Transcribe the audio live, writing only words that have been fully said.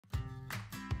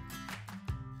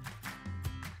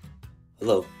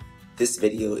Hello, this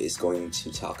video is going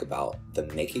to talk about the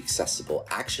Make Accessible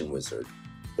Action Wizard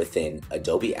within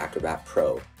Adobe Acrobat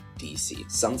Pro DC.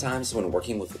 Sometimes when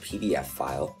working with a PDF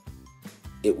file,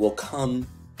 it will come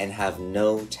and have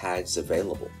no tags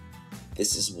available.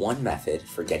 This is one method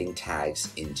for getting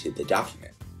tags into the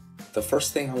document. The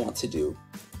first thing I want to do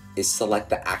is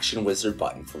select the Action Wizard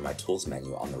button from my Tools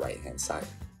menu on the right-hand side.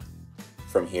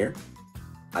 From here,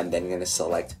 I'm then going to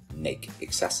select Make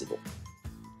Accessible.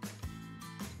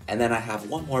 And then I have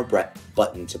one more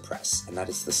button to press, and that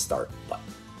is the Start button.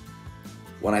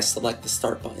 When I select the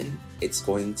Start button, it's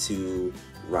going to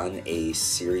run a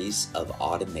series of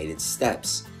automated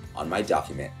steps on my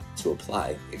document to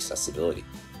apply accessibility.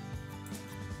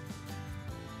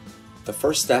 The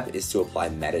first step is to apply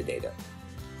metadata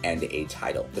and a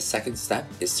title. The second step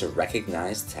is to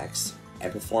recognize text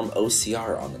and perform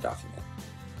OCR on the document.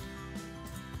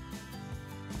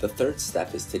 The third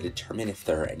step is to determine if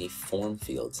there are any form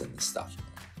fields in this document.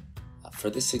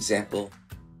 For this example,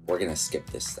 we're going to skip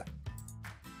this step.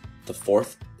 The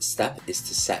fourth step is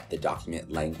to set the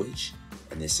document language.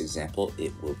 In this example,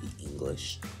 it will be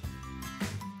English.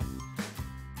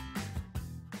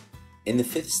 In the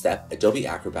fifth step, Adobe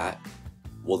Acrobat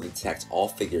will detect all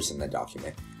figures in the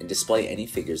document and display any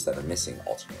figures that are missing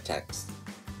alternate text.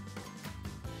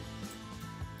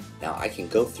 Now I can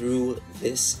go through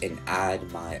this and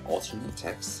add my alternate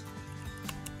text.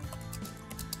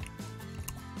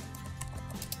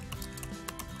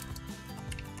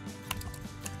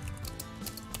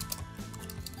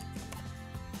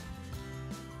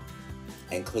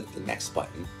 And click the next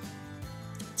button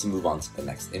to move on to the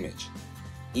next image.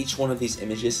 Each one of these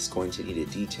images is going to need a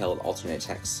detailed alternate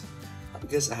text.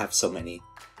 Because I have so many,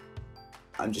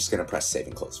 I'm just going to press Save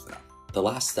and Close for now. The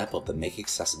last step of the Make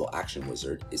Accessible Action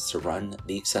Wizard is to run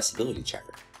the accessibility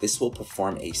checker. This will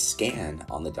perform a scan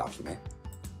on the document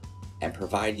and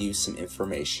provide you some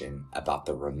information about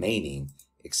the remaining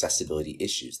accessibility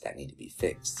issues that need to be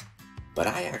fixed. But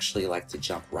I actually like to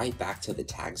jump right back to the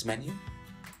Tags menu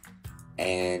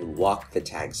and walk the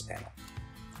Tags panel.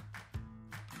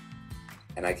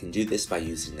 And I can do this by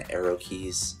using the arrow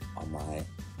keys on my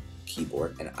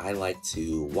keyboard, and I like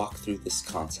to walk through this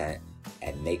content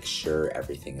and make sure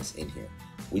everything is in here.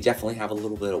 We definitely have a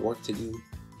little bit of work to do.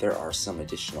 There are some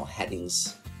additional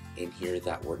headings in here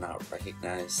that were not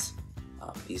recognized.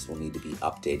 These will need to be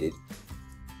updated,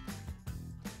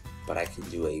 but I can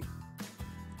do a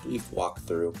brief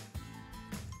walkthrough.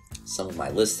 Some of my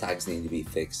list tags need to be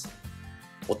fixed.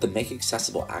 What the Make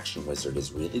Accessible Action Wizard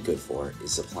is really good for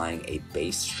is applying a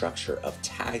base structure of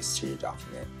tags to your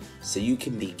document so you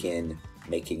can begin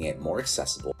making it more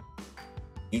accessible.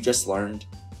 You just learned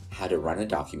how to run a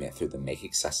document through the Make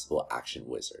Accessible Action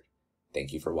Wizard.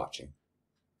 Thank you for watching.